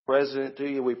president to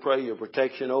you. We pray your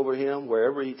protection over him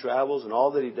wherever he travels and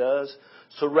all that he does.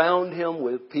 Surround him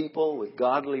with people with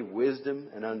godly wisdom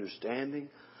and understanding.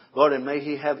 Lord, and may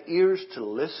he have ears to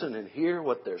listen and hear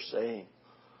what they're saying.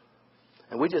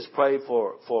 And we just pray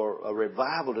for a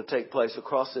revival to take place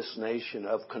across this nation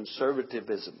of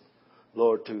conservatism,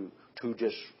 Lord, to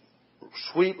just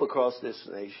sweep across this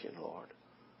nation, Lord.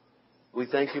 We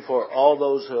thank you for all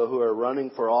those who are running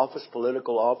for office,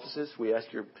 political offices. We ask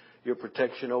your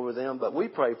protection over them. But we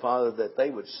pray, Father, that they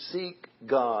would seek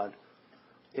God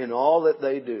in all that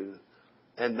they do.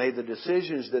 And may the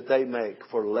decisions that they make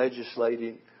for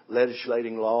legislating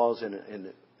laws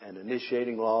and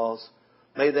initiating laws,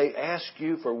 may they ask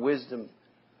you for wisdom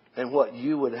and what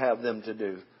you would have them to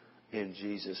do in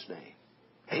Jesus' name.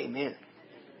 Amen.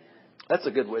 That's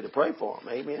a good way to pray for them.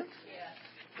 Amen.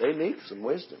 They need some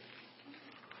wisdom.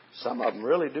 Some of them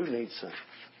really do need some.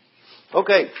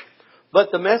 Okay. But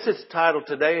the message title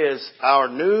today is Our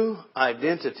New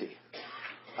Identity.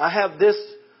 I have this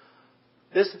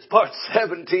is part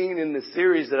 17 in the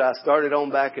series that I started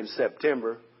on back in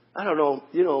September. I don't know,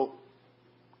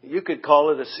 you could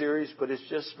call it a series, but it's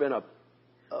just been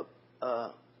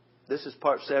this is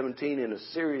part 17 in a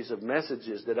series of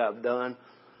messages that I've done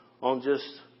on just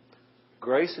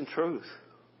grace and truth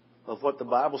of what the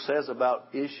Bible says about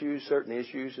issues, certain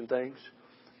issues and things.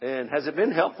 And has it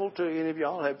been helpful to any of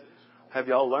y'all? Have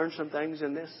y'all learned some things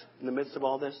in the midst of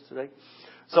all this today?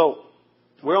 So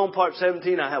we're on part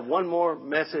 17. I have one more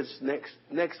message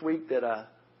next week that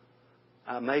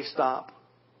I may stop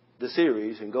the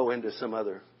series and go into some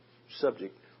other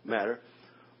subject matter.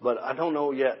 But I don't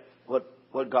know yet what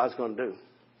God's going to do.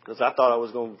 Because I thought I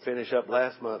was going to finish up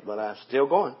last month, but I'm still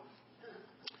going.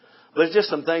 But it's just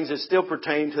some things that still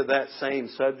pertain to that same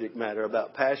subject matter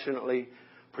about passionately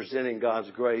presenting God's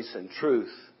grace and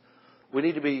truth. We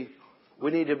need to be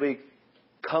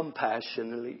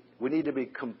compassionately. We need to be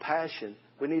compassion.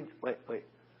 We need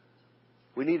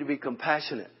to be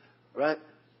compassionate, right?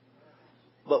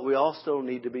 But we also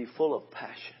need to be full of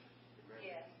passion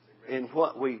in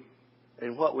what we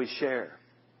share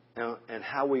and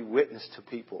how we witness to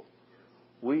people.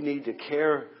 We need to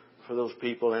care for those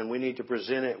people, and we need to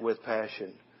present it with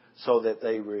passion so that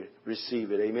they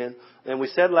receive it. Amen. And we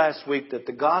said last week that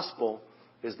the gospel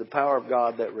is the power of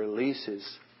God that releases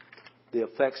the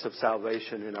effects of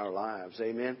salvation in our lives.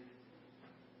 Amen.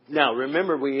 Now,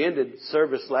 remember, we ended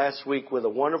service last week with a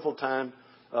wonderful time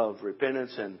of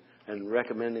repentance and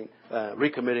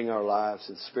recommitting our lives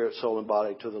in spirit, soul, and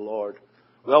body to the Lord.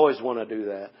 We always want to do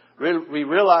that. We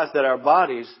realize that our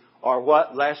bodies are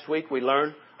what last week we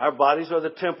learned. Our bodies are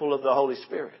the temple of the Holy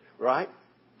Spirit, right?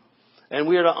 And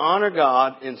we are to honor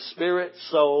God in spirit,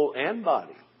 soul, and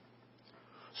body.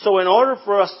 So in order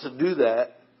for us to do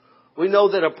that, we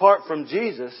know that apart from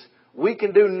Jesus, we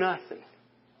can do nothing.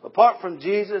 Apart from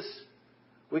Jesus,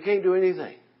 we can't do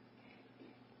anything.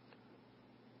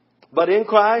 But in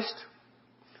Christ,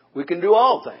 we can do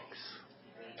all things.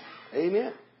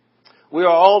 Amen. We are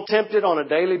all tempted on a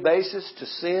daily basis to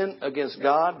sin against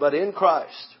God, but in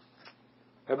Christ.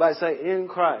 Everybody say, in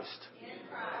Christ. In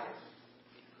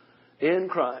Christ. In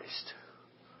Christ.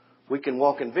 We can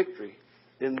walk in victory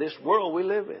in this world we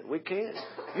live in. We can.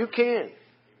 You can.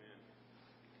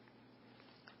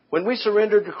 When we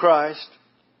surrender to Christ,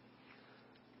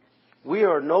 we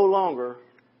are no longer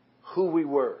who we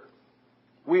were.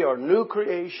 We are new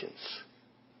creations.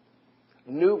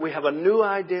 We have a new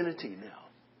identity now.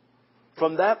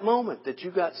 From that moment that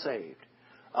you got saved,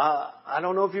 I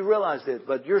don't know if you realized it,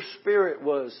 but your spirit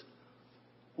was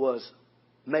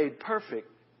made perfect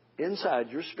inside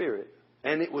your spirit,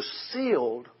 and it was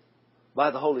sealed by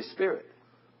the Holy Spirit.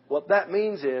 What that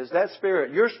means is that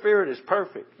spirit, your spirit is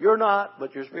perfect. You're not,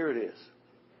 but your spirit is.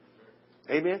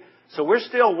 Amen. So we're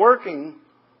still working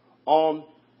on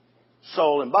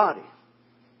soul and body.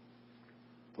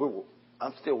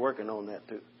 I'm still working on that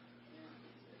too.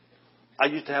 I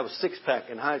used to have a six-pack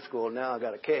in high school. Now I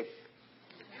got a keg.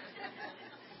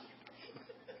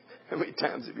 How many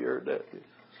times have you heard that?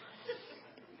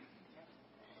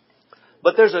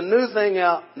 But there's a new thing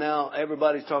out now.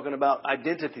 Everybody's talking about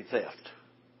identity theft.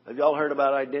 Have y'all heard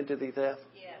about identity theft?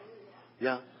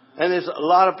 Yeah. And there's a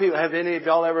lot of people. Have any of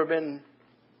y'all ever been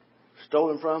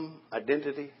stolen from?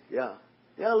 Identity? Yeah.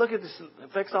 Yeah, look at this. It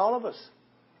affects all of us.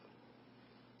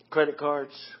 Credit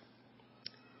cards.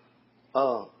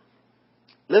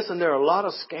 Listen, there are a lot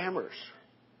of scammers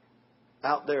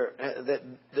out there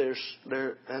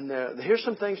here's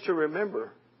some things to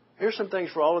remember. Here's some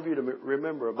things for all of you to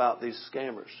remember about these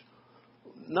scammers.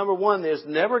 Number one is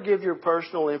never give your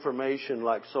personal information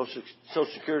like Social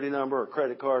Security number or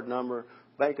credit card number,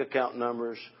 bank account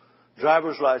numbers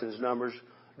driver's license numbers.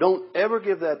 Don't ever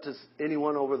give that to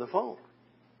anyone over the phone.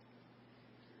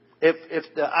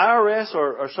 If the IRS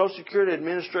or Social Security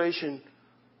Administration,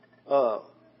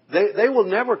 they will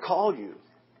never call you.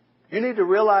 You need to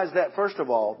realize that, first of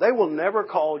all. They will never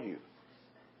call you.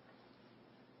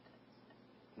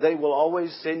 They will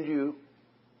always send you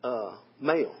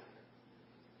mail.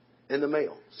 In the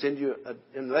mail. Send you,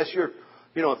 unless you're,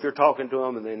 if you're talking to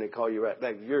them and then they call you right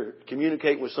back. If you're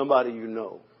communicating with somebody you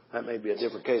know. That may be a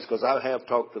different case because I have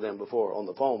talked to them before on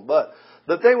the phone. But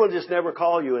they will just never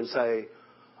call you and say,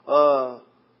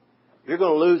 you're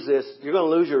going to lose this. You're going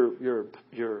to lose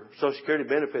your Social Security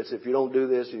benefits if you don't do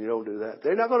this and you don't do that.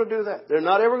 They're not going to do that. They're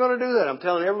not ever going to do that. I'm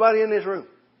telling everybody in this room.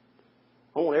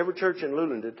 I want every church in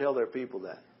Luling to tell their people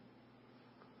that.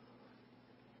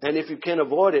 And if you can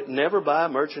avoid it, never buy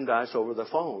merchandise over the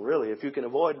phone. Really, if you can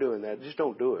avoid doing that, just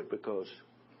don't do it because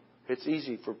it's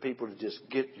easy for people to just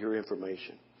get your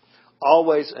information.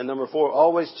 Always, and number 4,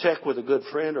 always check with a good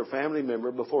friend or family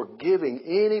member before giving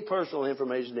any personal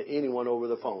information to anyone over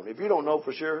the phone. If you don't know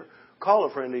for sure, call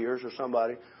a friend of yours or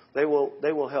somebody. They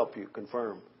will help you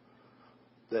confirm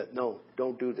that, no,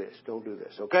 don't do this, don't do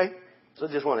this. Okay? So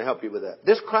I just want to help you with that.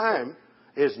 This crime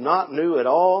is not new at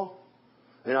all.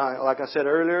 And like I said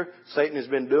earlier, Satan has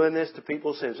been doing this to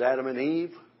people since Adam and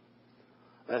Eve.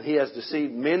 And he has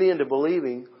deceived many into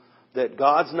believing that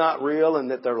God's not real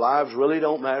and that their lives really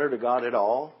don't matter to God at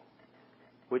all,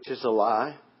 which is a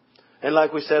lie. And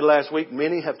like we said last week,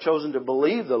 many have chosen to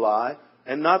believe the lie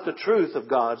and not the truth of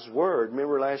God's Word.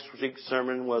 Remember last week's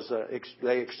sermon was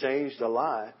they exchanged a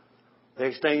lie. They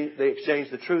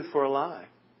exchanged the truth for a lie.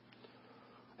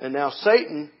 And now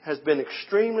Satan has been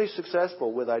extremely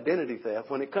successful with identity theft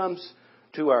when it comes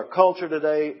to our culture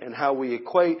today and how we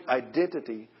equate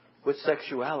identity with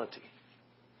sexuality.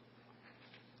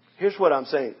 Here's what I'm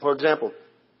saying. For example,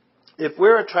 if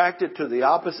we're attracted to the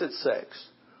opposite sex,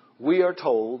 we are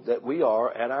told that we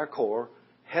are, at our core,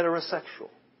 heterosexual.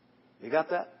 You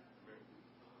got that?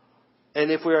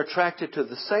 And if we're attracted to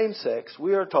the same sex,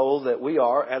 we are told that we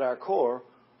are, at our core,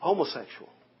 homosexual.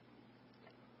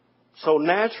 So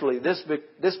naturally,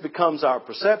 this becomes our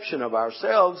perception of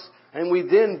ourselves, and we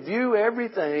then view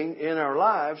everything in our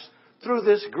lives through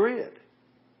this grid.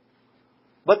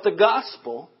 But the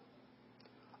gospel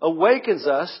awakens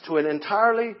us to an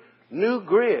entirely new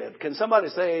grid. Can somebody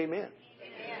say amen?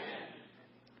 Amen.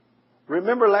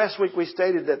 Remember last week we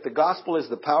stated that the gospel is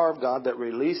the power of God that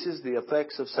releases the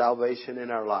effects of salvation in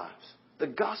our lives. The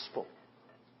gospel.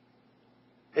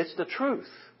 It's the truth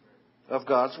of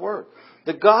God's Word.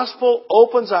 The gospel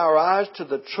opens our eyes to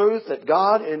the truth that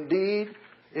God indeed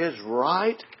is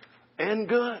right and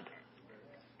good.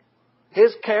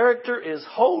 His character is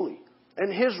holy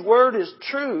and His Word is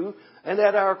true, and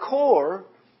at our core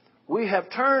we have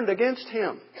turned against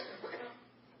Him.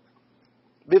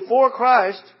 Before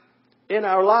Christ, in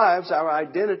our lives, our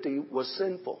identity was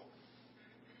sinful.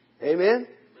 Amen?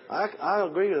 I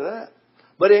agree to that.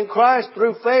 But in Christ,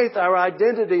 through faith, our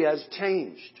identity has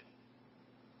changed.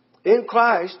 In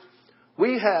Christ,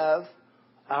 we have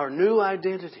our new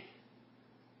identity.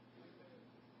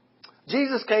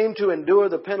 Jesus came to endure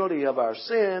the penalty of our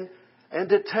sin and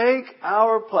to take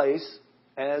our place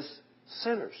as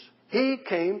sinners. He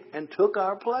came and took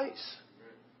our place.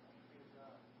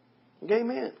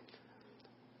 Amen.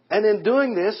 And in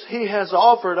doing this, He has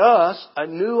offered us a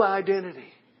new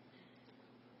identity.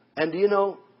 And do you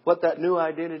know what that new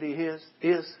identity is?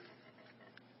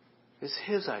 It's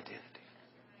His identity.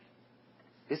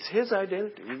 It's His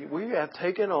identity. We have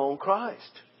taken on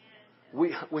Christ.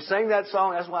 We sang that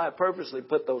song. That's why I purposely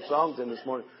put those songs in this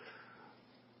morning.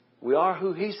 We are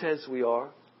who He says we are.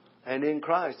 And in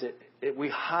Christ, we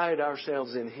hide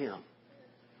ourselves in Him.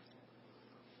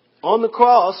 On the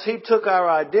cross, He took our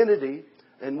identity,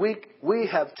 and we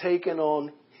have taken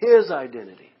on His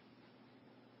identity.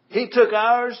 He took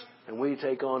ours, and we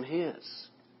take on His.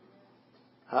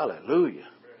 Hallelujah.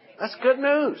 That's good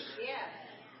news.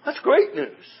 That's great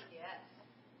news.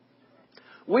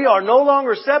 We are no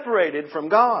longer separated from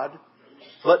God,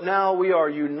 but now we are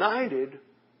united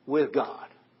with God.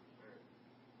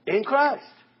 In Christ.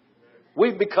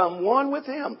 We've become one with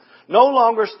Him. No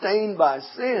longer stained by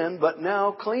sin, but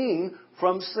now clean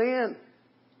from sin.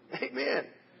 Amen.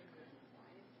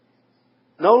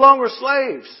 No longer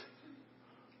slaves,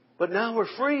 but now we're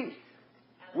free.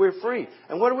 We're free.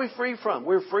 And what are we free from?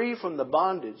 We're free from the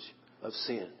bondage of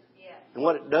sin. And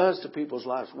what it does to people's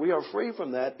lives. We are free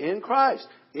from that in Christ.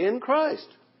 In Christ.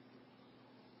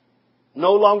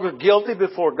 No longer guilty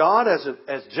before God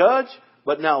as judge,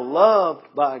 but now loved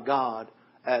by God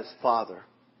as Father.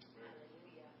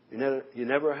 You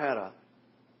never had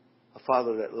a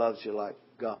father that loves you like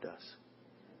God does.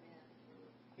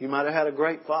 You might have had a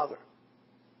great father,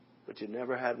 but you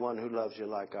never had one who loves you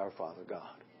like our Father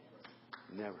God.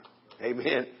 Never.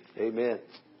 Amen. Amen.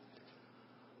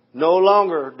 No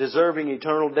longer deserving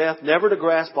eternal death, never to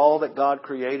grasp all that God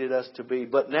created us to be,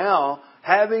 but now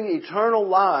having eternal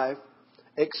life,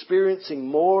 experiencing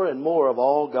more and more of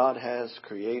all God has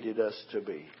created us to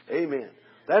be. Amen.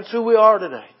 That's who we are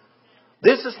today.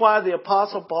 This is why the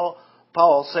Apostle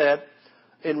Paul said,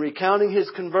 in recounting his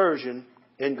conversion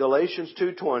in Galatians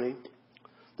 2:20,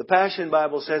 the Passion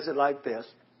Bible says it like this: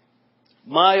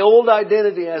 my old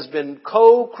identity has been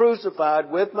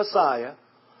co-crucified with Messiah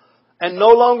and no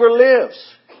longer lives.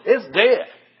 It's dead.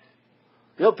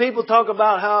 You know, people talk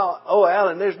about how, oh,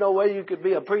 Alan, there's no way you could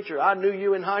be a preacher. I knew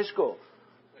you in high school.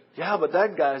 Yeah, but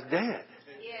that guy's dead.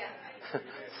 Yeah.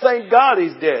 Thank God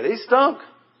he's dead. He stunk.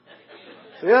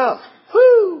 Yeah.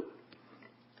 Whoo!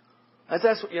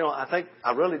 That's what,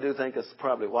 I really do think that's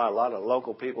probably why a lot of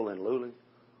local people in Luling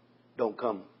don't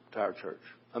come to our church.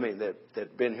 I mean,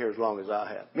 they've been here as long as I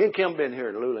have. Me and Kim been here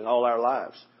in Luling all our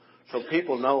lives. So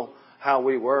people know how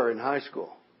we were in high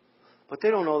school. But they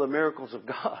don't know the miracles of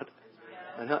God.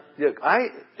 And look,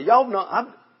 y'all know,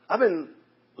 I've been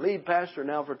lead pastor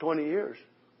now for 20 years.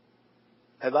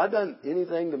 Have I done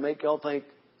anything to make y'all think,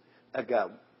 that guy,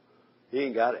 he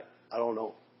ain't got it? I don't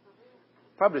know.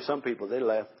 Probably some people, they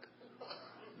left.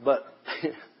 But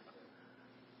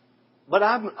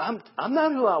I'm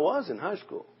not who I was in high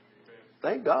school.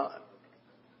 Thank God.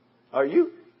 Are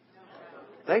you?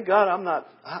 Thank God I'm not.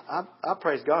 I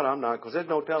praise God I'm not, because there's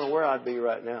no telling where I'd be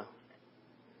right now.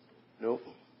 Nope.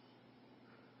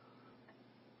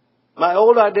 My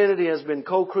old identity has been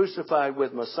co-crucified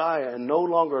with Messiah and no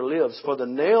longer lives, for the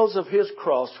nails of His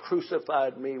cross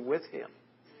crucified me with Him.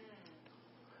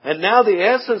 And now the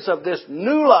essence of this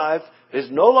new life is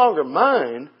no longer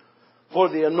mine, for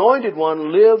the Anointed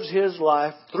One lives His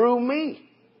life through me.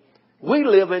 We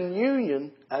live in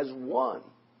union as one.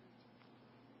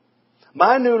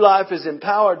 My new life is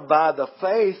empowered by the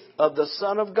faith of the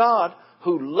Son of God,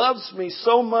 who loves me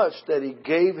so much that He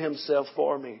gave Himself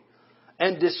for me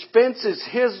and dispenses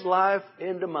His life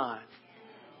into mine.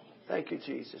 Thank you,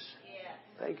 Jesus.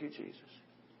 Thank you, Jesus.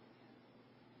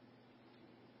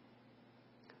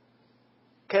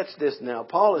 Catch this now.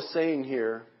 Paul is saying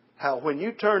here how when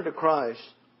you turn to Christ,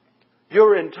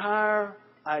 your entire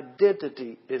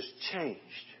identity is changed.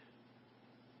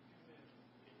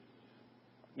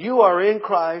 You are in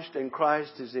Christ and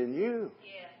Christ is in you.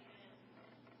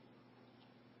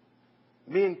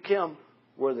 Me and Kim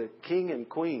were the king and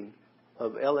queen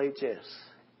of LHS.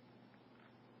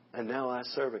 And now I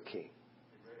serve a king.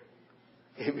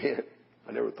 Amen.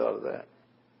 I never thought of that.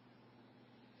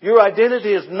 Your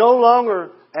identity is no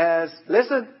longer as,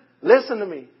 listen to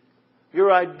me.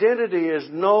 Your identity is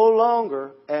no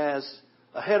longer as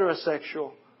a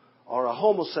heterosexual or a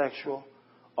homosexual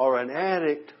or an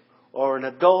addict or an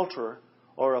adulterer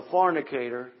or a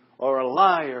fornicator or a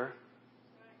liar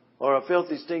or a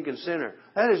filthy, stinking sinner.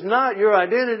 That is not your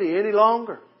identity any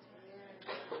longer.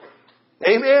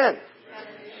 Amen.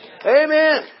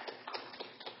 Amen.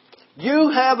 You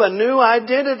have a new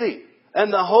identity.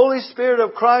 And the Holy Spirit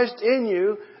of Christ in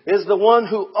you is the one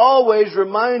who always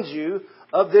reminds you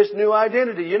of this new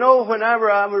identity. You know,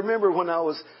 whenever I remember when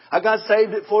I got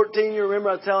saved at 14, you remember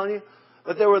I was telling you?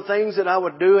 But there were things that I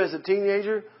would do as a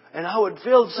teenager, and I would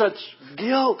feel such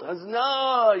guilt. I was,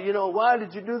 no, why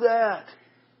did you do that?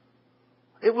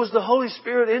 It was the Holy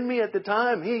Spirit in me at the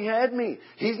time. He had me.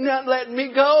 He's not letting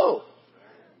me go.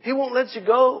 He won't let you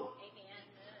go.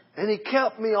 And He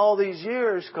kept me all these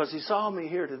years because He saw me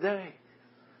here today.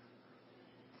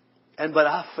 But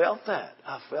I felt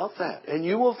that. And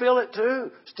you will feel it too.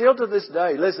 Still to this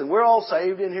day. Listen, we're all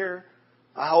saved in here.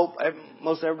 I hope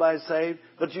most everybody's saved.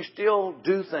 But you still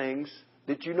do things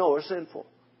that you know are sinful.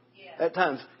 Yeah. At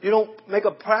times. You don't make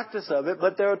a practice of it,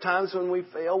 but there are times when we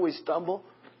fail, we stumble.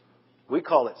 We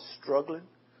call it struggling.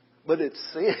 But it's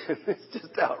sin. It's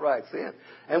just outright sin.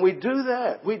 And we do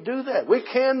that. We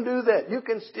can do that. You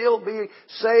can still be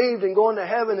saved and go into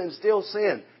heaven and still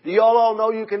sin. Do y'all all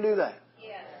know you can do that?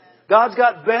 Yes. God's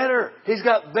got better. He's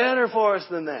got better for us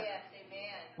than that. Yes. Amen.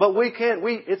 But we can't.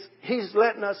 He's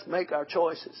letting us make our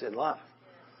choices in life.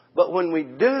 But when we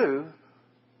do,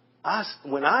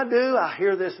 I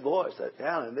hear this voice that,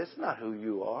 Alan, this is not who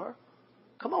you are.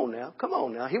 Come on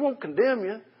now. He won't condemn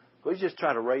you. We just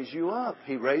try to raise you up.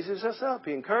 He raises us up.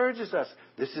 He encourages us.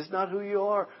 This is not who you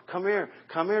are. Come here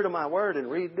to my word and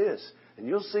read this. And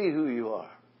you'll see who you are.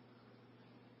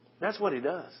 That's what He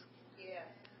does. Yeah.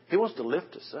 He wants to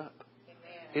lift us up.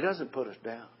 Amen. He doesn't put us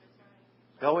down.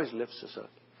 He always lifts us up.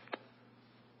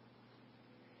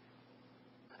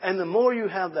 And the more you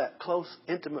have that close,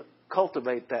 intimate,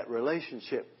 cultivate that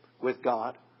relationship with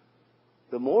God,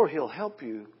 the more He'll help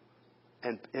you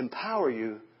and empower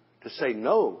you to say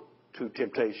no to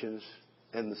temptations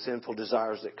and the sinful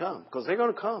desires that come. Because they're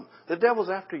going to come. The devil's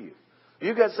after you.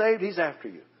 You got saved, he's after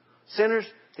you. Sinners,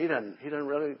 he doesn't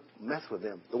really mess with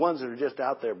them. The ones that are just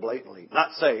out there blatantly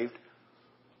not saved,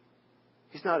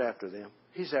 he's not after them.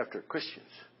 He's after Christians.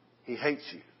 He hates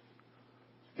you.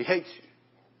 He hates you.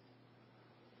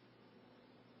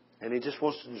 And he just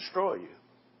wants to destroy you.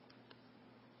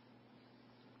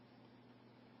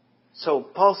 So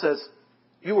Paul says,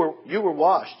 you were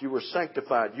washed, you were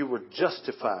sanctified, you were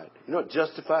justified. You know what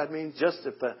justified means?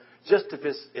 Justified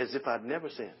as if I'd never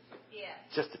sinned. Yeah.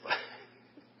 Justified.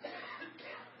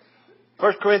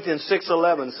 1 Corinthians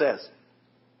 6:11 says,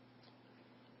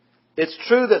 it's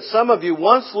true that some of you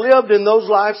once lived in those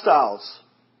lifestyles.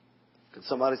 Can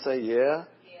somebody say, yeah?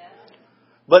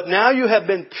 But now you have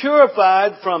been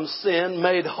purified from sin,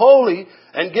 made holy,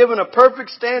 and given a perfect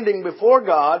standing before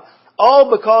God,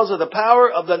 all because of the power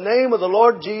of the name of the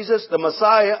Lord Jesus, the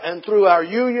Messiah, and through our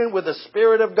union with the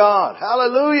Spirit of God.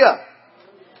 Hallelujah.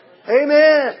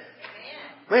 Amen.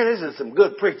 Man, this is some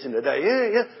good preaching today.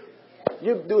 Yeah.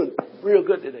 You're doing real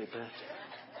good today, Pastor.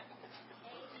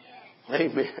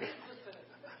 Amen.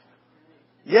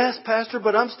 Yes, Pastor,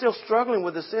 but I'm still struggling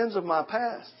with the sins of my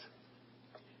past.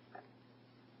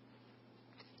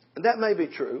 And that may be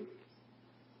true.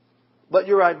 But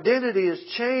your identity is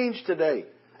changed today.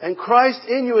 And Christ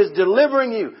in you is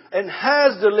delivering you and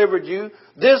has delivered you.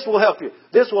 This will help you.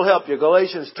 This will help you.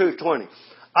 Galatians 2:20.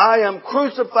 I am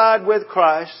crucified with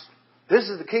Christ. This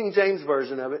is the King James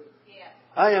version of it.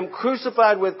 I am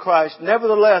crucified with Christ.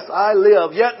 Nevertheless, I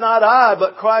live. Yet not I,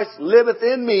 but Christ liveth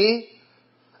in me.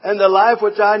 And the life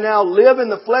which I now live in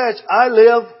the flesh, I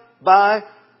live by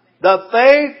the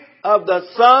faith of the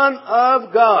Son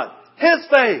of God. His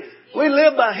faith. We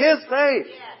live by His faith.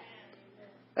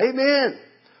 Amen.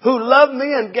 Who loved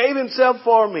me and gave Himself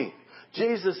for me.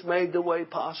 Jesus made the way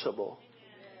possible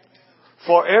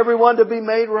for everyone to be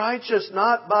made righteous,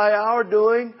 not by our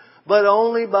doing, but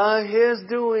only by His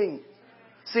doing.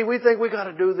 See, we think we got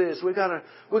to do this. We got to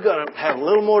have a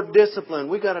little more discipline.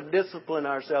 We got to discipline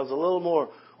ourselves a little more.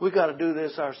 We got to do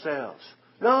this ourselves.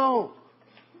 No.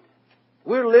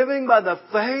 We're living by the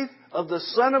faith of the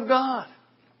Son of God.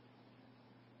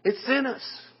 It's in us.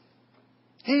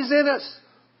 He's in us.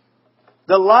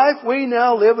 The life we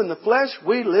now live in the flesh,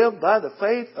 we live by the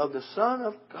faith of the Son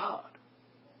of God.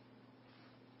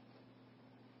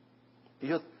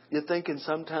 You're thinking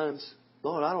sometimes,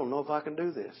 Lord, I don't know if I can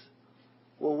do this.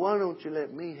 Well, why don't you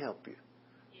let me help you?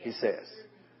 He says.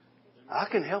 I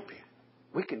can help you.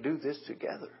 We can do this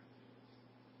together.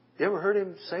 You ever heard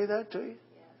Him say that to you?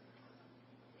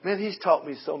 Man, He's taught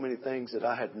me so many things that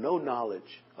I had no knowledge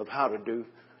of how to do.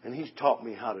 And He's taught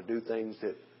me how to do things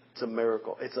that it's a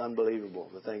miracle. It's unbelievable,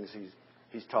 the things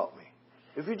He's taught me.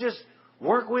 If you just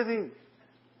work with Him,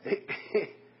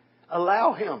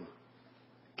 allow Him,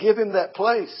 give Him that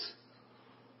place.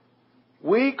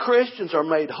 We Christians are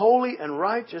made holy and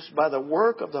righteous by the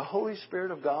work of the Holy Spirit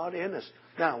of God in us.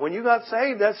 Now, when you got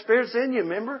saved, that Spirit's in you,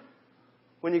 remember?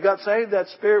 When you got saved, that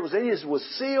Spirit was in you. It was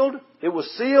sealed. It was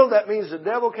sealed. That means the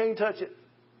devil can't touch it.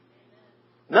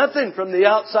 Nothing from the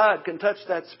outside can touch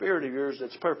that Spirit of yours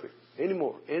that's perfect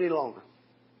anymore, any longer.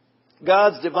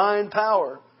 God's divine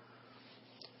power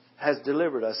has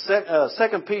delivered us.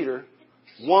 2 Peter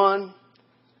 1,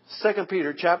 2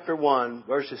 Peter chapter 1,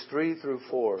 verses 3 through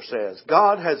 4 says,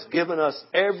 God has given us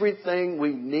everything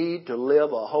we need to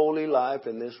live a holy life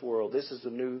in this world. This is the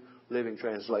New Living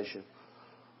Translation.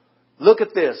 Look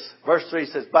at this. Verse 3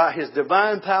 says, by His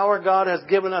divine power, God has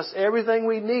given us everything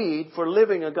we need for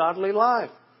living a godly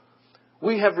life.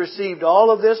 We have received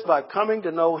all of this by coming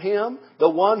to know Him, the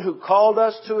one who called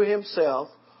us to Himself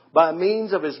by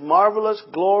means of His marvelous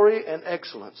glory and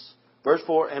excellence. Verse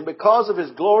 4, and because of His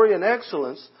glory and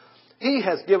excellence, He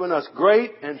has given us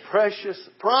great and precious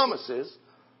promises.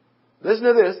 Listen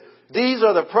to this. These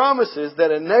are the promises that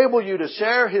enable you to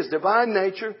share His divine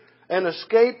nature and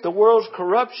escape the world's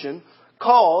corruption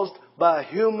caused by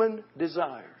human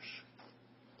desires.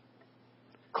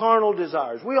 Carnal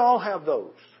desires. We all have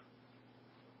those.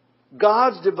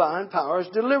 God's divine power has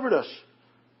delivered us.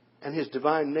 And His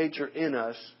divine nature in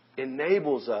us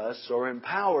enables us or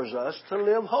empowers us to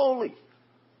live holy.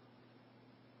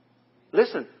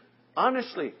 Listen,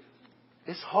 honestly,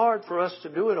 it's hard for us to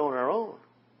do it on our own.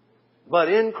 But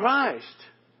in Christ,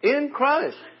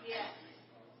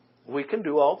 we can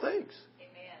do all things.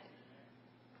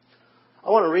 I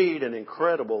want to read an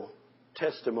incredible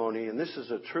testimony, and this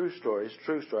is a true story. It's a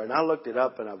true story. And I looked it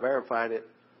up and I verified it.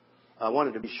 I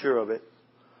wanted to be sure of it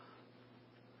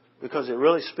because it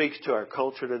really speaks to our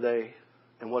culture today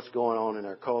and what's going on in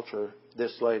our culture.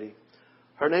 This lady,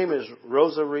 her name is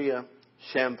Rosaria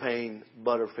Champagne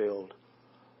Butterfield,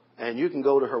 and you can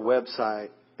go to her website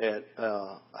at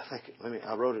I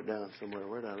wrote it down somewhere.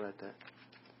 Where did I write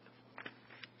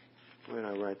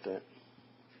that?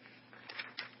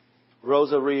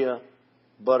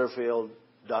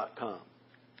 RosariaButterfield.com.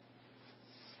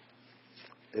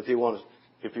 If you want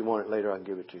it later, I can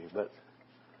give it to you. But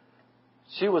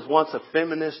she was once a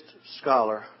feminist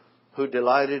scholar who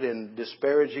delighted in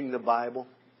disparaging the Bible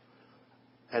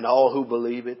and all who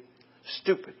believe it.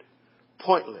 Stupid,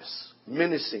 pointless,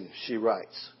 menacing, she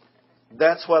writes.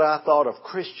 That's what I thought of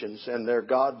Christians and their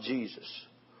God Jesus,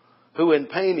 who in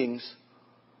paintings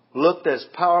looked as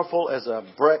powerful as a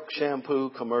Breck shampoo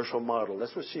commercial model.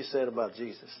 That's what she said about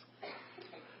Jesus.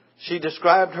 She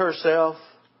described her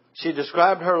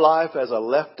life as a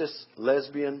leftist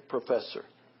lesbian professor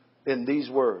in these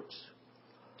words.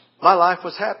 My life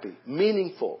was happy,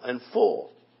 meaningful, and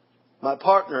full. My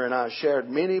partner and I shared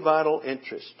many vital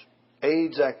interests: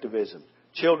 AIDS activism,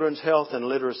 children's health and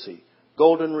literacy,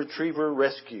 golden retriever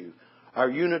rescue, our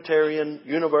Unitarian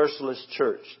Universalist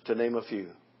Church, to name a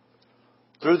few.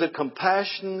 Through the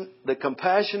compassionate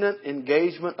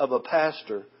engagement of a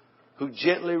pastor who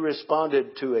gently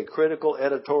responded to a critical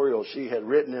editorial she had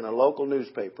written in a local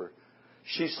newspaper,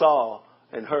 she saw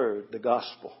and heard the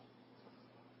gospel.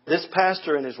 This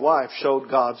pastor and his wife showed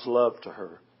God's love to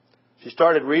her. She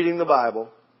started reading the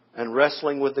Bible and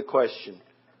wrestling with the question,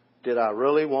 did I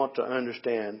really want to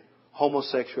understand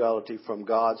homosexuality from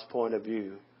God's point of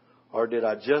view, or did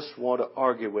I just want to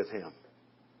argue with Him?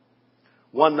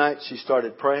 One night she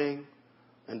started praying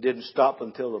and didn't stop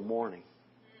until the morning.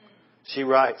 She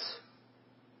writes,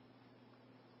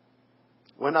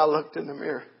 when I looked in the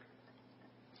mirror,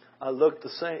 I looked the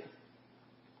same.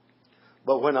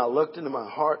 But when I looked into my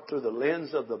heart through the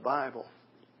lens of the Bible,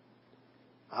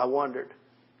 I wondered,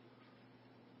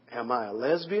 am I a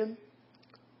lesbian,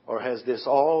 or has this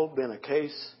all been a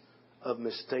case of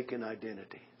mistaken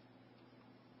identity?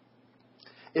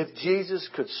 If Jesus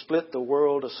could split the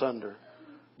world asunder,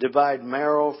 divide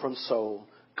marrow from soul,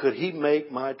 could He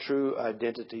make my true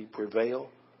identity prevail?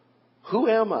 Who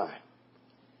am I?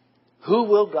 Who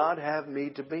will God have me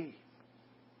to be?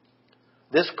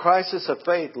 This crisis of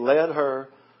faith led her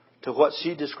to what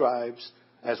she describes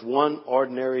as one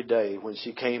ordinary day when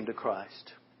she came to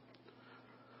Christ.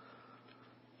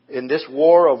 In this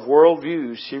war of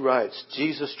worldviews, she writes,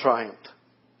 Jesus triumphed,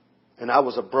 and I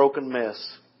was a broken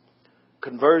mess.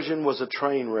 Conversion was a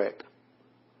train wreck.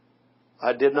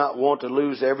 I did not want to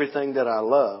lose everything that I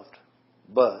loved,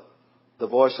 but the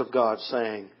voice of God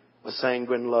sang a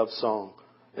sanguine love song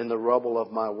in the rubble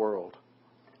of my world.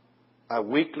 I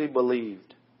weakly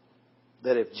believed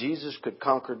that if Jesus could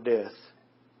conquer death,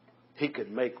 He could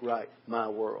make right my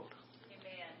world.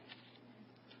 Amen.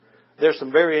 There's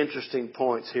some very interesting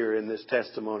points here in this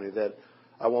testimony that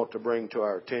I want to bring to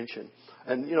our attention.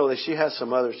 And, she has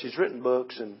some others. She's written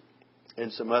books and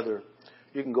some other.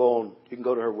 You can go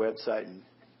to her website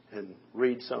and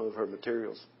read some of her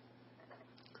materials.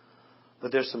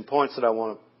 But there's some points that I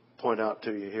want to point out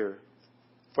to you here.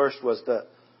 First was that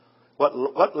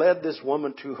what led this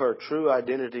woman to her true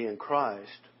identity in Christ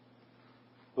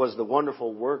was the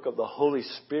wonderful work of the Holy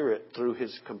Spirit through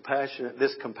this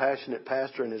compassionate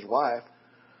pastor and his wife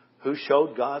who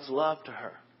showed God's love to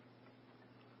her.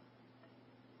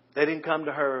 They didn't come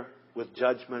to her with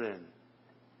judgment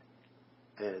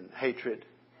and hatred.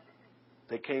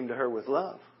 They came to her with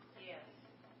love. Yes.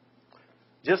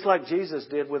 Just like Jesus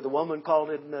did with the woman caught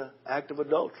in the act of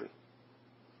adultery.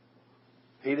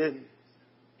 He didn't.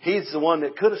 He's the one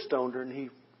that could have stoned her, and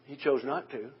he chose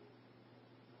not to.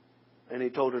 And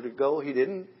He told her to go. He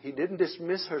didn't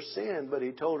dismiss her sin, but He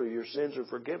told her, your sins are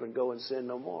forgiven. Go and sin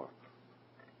no more.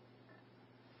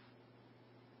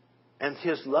 And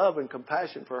His love and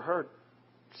compassion for her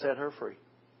set her free.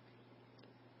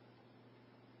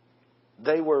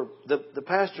 The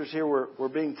pastors here were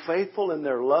being faithful in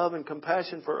their love and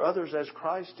compassion for others as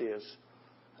Christ is.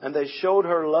 And they showed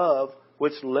her love,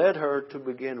 which led her to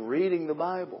begin reading the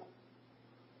Bible.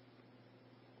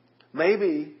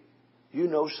 Maybe you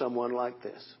know someone like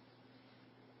this.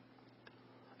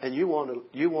 And you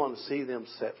want to see them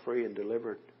set free and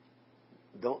delivered.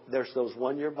 There's those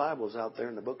 1-year Bibles out there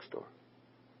in the bookstore.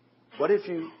 What if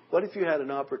you had an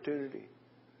opportunity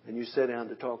and you sat down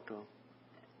to talk to them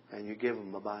and you give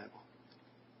them a Bible?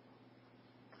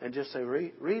 And just say,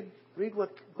 read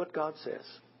what God says.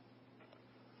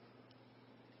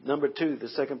 Number 2, the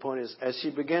second point is, as she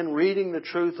began reading the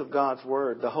truth of God's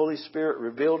Word, the Holy Spirit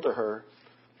revealed to her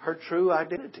her true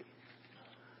identity.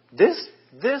 This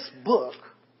book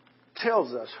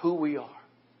tells us who we are.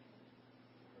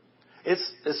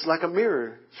 It's like a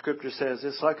mirror, Scripture says.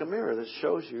 It's like a mirror that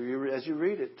shows you, as you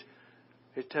read it,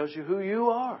 it tells you who you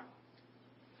are.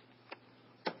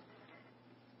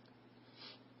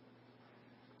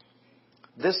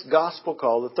 This gospel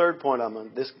call, the third point I'm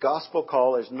on, this gospel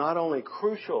call is not only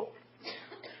crucial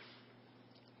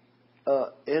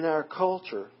in our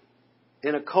culture,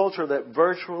 in a culture that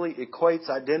virtually equates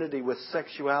identity with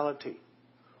sexuality,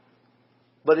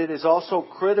 but it is also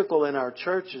critical in our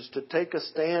churches to take a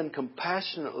stand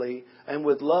compassionately and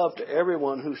with love to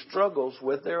everyone who struggles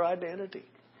with their identity.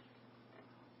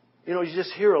 You know, you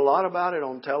just hear a lot about it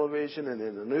on television and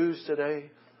in the news today.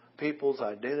 People's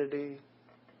identity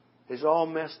is all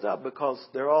messed up because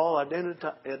they're all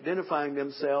identifying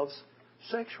themselves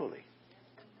sexually.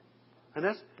 And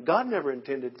God never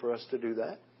intended for us to do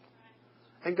that.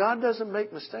 And God doesn't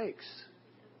make mistakes.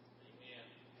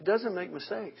 He doesn't make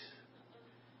mistakes.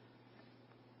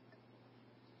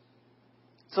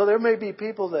 So there may be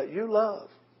people that you love,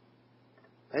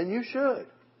 and you should.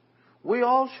 We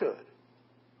all should,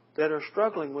 that are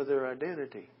struggling with their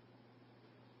identity.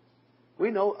 We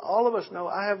know, all of us know,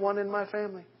 I have one in my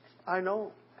family. I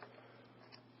know.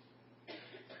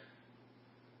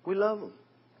 We love them.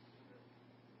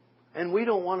 And we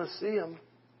don't want to see them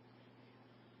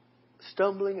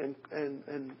stumbling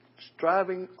and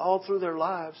striving all through their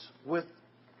lives with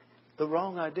the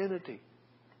wrong identity.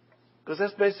 Because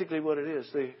that's basically what it is.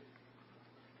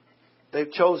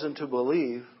 They've chosen to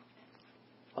believe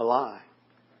a lie.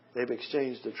 They've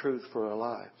exchanged the truth for a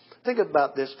lie. Think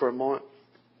about this for a moment.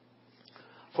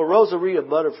 For Rosarita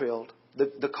Butterfield,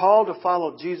 the call to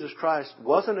follow Jesus Christ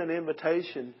wasn't an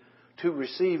invitation to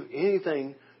receive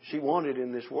anything she wanted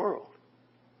in this world.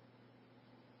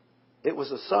 It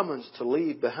was a summons to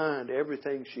leave behind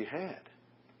everything she had.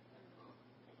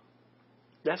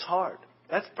 That's hard.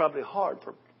 That's probably hard,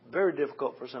 very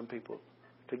difficult for some people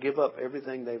to give up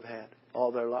everything they've had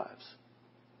all their lives.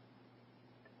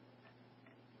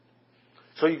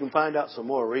 So you can find out some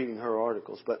more reading her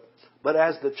articles. But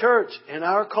as the church in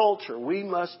our culture, we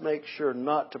must make sure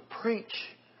not to preach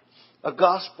a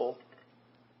gospel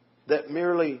that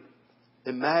merely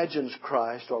imagines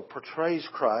Christ or portrays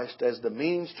Christ as the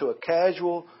means to a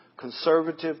casual,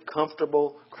 conservative,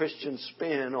 comfortable Christian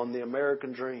spin on the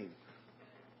American dream.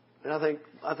 And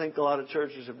I think a lot of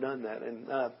churches have done that.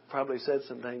 And I've probably said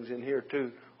some things in here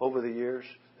too over the years,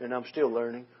 and I'm still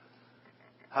learning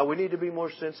how we need to be more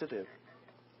sensitive.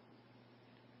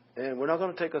 And we're not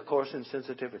going to take a course in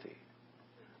sensitivity.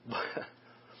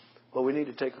 But we need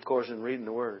to take a course in reading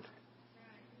the Word.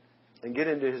 And get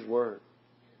into His Word.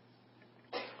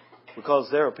 Because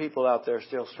there are people out there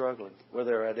still struggling with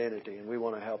their identity, and we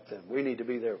want to help them. We need to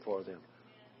be there for them.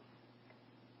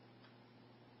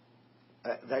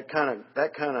 That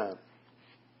kind of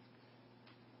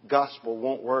gospel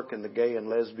won't work in the gay and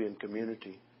lesbian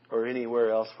community or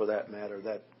anywhere else for that matter.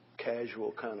 That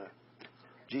casual kind of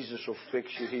Jesus will fix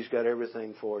you. He's got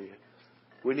everything for you.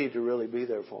 We need to really be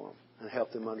there for them and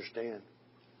help them understand.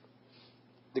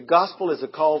 The gospel is a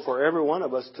call for every one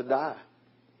of us to die.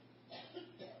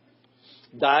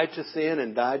 Die to sin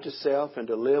and die to self and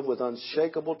to live with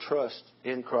unshakable trust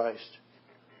in Christ.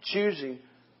 Choosing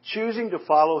to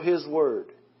follow His Word.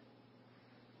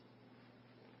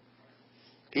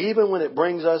 Even when it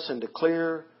brings us into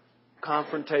clear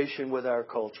confrontation with our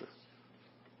culture.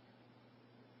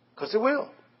 Because it will.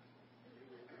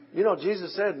 You know,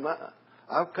 Jesus said,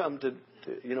 I've come to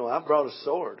I've brought a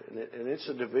sword, and it's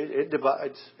a division. It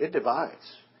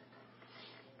divides.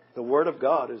 The Word of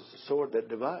God is the sword that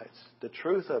divides. The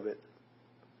truth of it.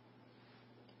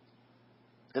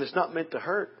 And it's not meant to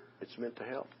hurt. It's meant to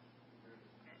help.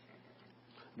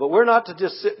 But we're not to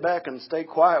just sit back and stay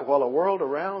quiet while the world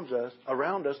around us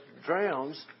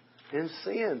drowns in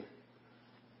sin.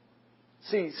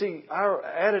 See, our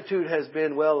attitude has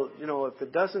been, well, if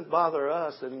it doesn't bother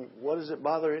us, then what does it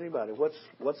bother anybody?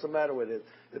 What's the matter with it?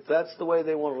 If that's the way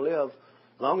they want to live,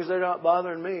 as long as they're not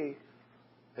bothering me,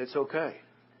 it's okay.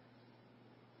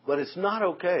 But it's not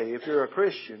okay if you're a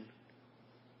Christian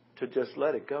to just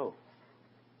let it go.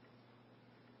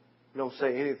 Don't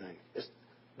say anything.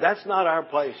 That's not our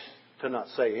place to not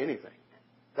say anything.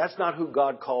 That's not who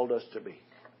God called us to be.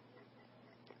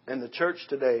 And the church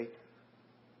today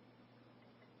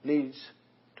needs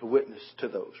to witness to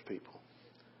those people.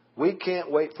 We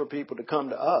can't wait for people to come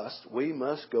to us. We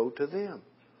must go to them.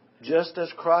 Just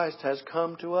as Christ has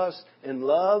come to us in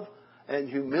love and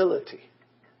humility.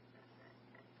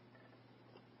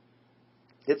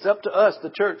 It's up to us, the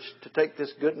church, to take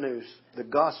this good news, the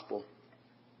gospel,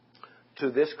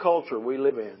 to this culture we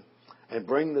live in and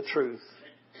bring the truth,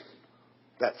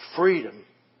 that freedom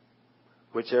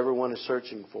which everyone is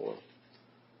searching for.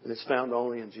 And it's found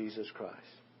only in Jesus Christ.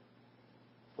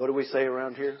 What do we say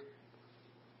around here?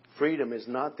 Freedom is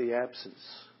not the absence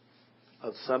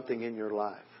of something in your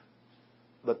life,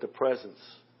 but the presence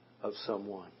of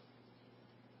someone.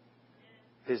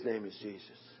 His name is Jesus.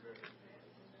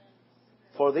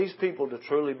 For these people to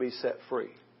truly be set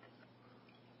free,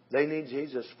 they need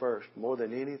Jesus first, more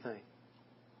than anything.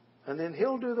 And then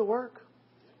He'll do the work.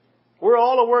 We're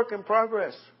all a work in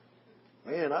progress.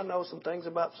 Man, I know some things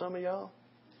about some of y'all.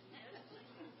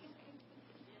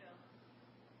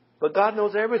 But God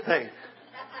knows everything.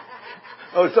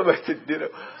 Oh, somebody said, you know.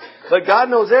 But God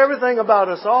knows everything about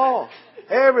us all.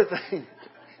 Everything.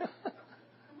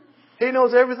 He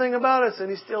knows everything about us, and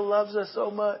He still loves us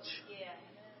so much.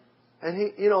 And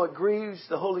He, it grieves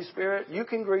the Holy Spirit. You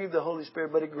can grieve the Holy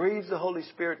Spirit, but it grieves the Holy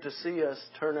Spirit to see us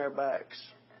turn our backs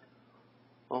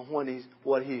on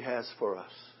what He has for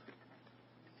us.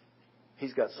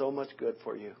 He's got so much good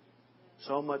for you.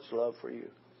 So much love for you.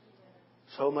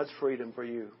 So much freedom for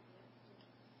you.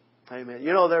 Amen.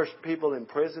 There's people in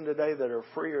prison today that are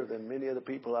freer than many of the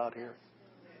people out here.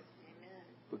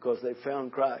 Because they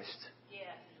found Christ.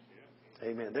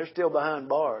 Amen. They're still behind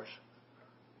bars.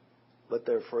 But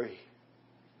they're free.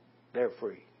 They're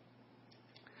free.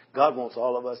 God wants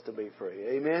all of us to be free.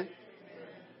 Amen?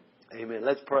 Amen.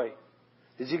 Let's pray.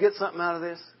 Did you get something out of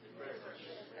this?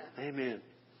 Amen.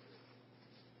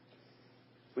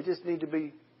 We just need to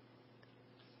be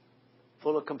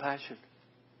full of compassion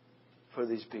for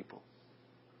these people.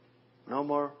 No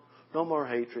more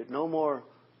hatred. No more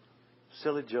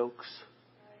silly jokes.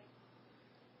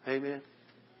 Amen.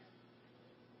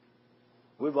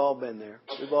 We've all been there.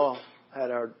 We've all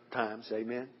had our times.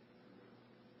 Amen.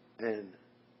 And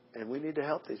we need to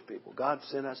help these people. God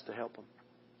sent us to help them.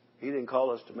 He didn't call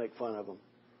us to make fun of them.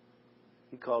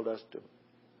 He called us to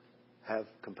have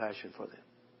compassion for them.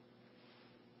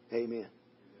 Amen.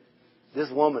 This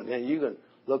woman, and you can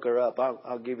look her up.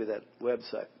 I'll give you that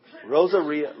website.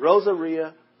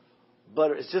 Rosaria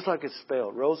Butter. It's just like it's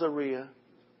spelled.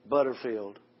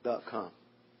 RosariaButterfield.com.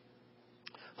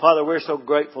 Father, we're so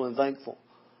grateful and thankful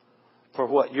for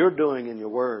what You're doing in Your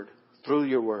Word, through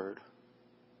Your Word,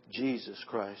 Jesus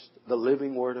Christ, the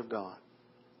living Word of God.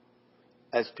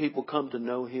 As people come to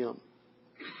know Him,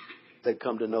 they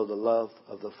come to know the love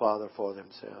of the Father for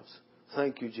themselves.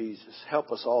 Thank You, Jesus.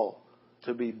 Help us all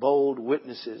to be bold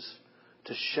witnesses,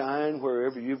 to shine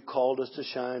wherever You've called us to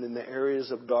shine in the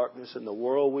areas of darkness in the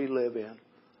world we live in.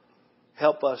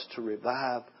 Help us to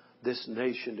revive this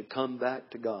nation to come back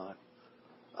to God.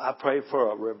 I pray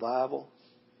for a revival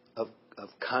of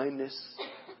kindness,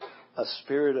 a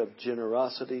spirit of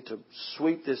generosity to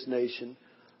sweep this nation,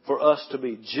 for us to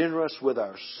be generous with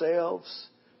ourselves,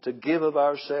 to give of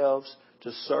ourselves,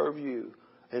 to serve You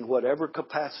in whatever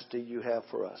capacity You have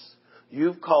for us.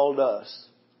 You've called us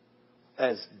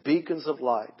as beacons of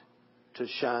light to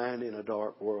shine in a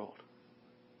dark world.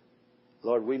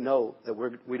 Lord, we know that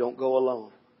we don't go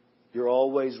alone. You're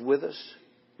always with us.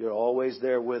 You're always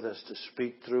there with us to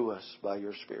speak through us by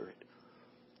Your Spirit.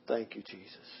 Thank You,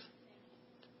 Jesus.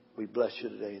 We bless You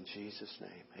today in Jesus'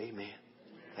 name. Amen.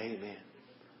 Amen.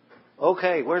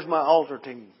 Okay, where's my altar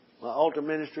team? My altar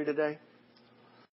ministry today?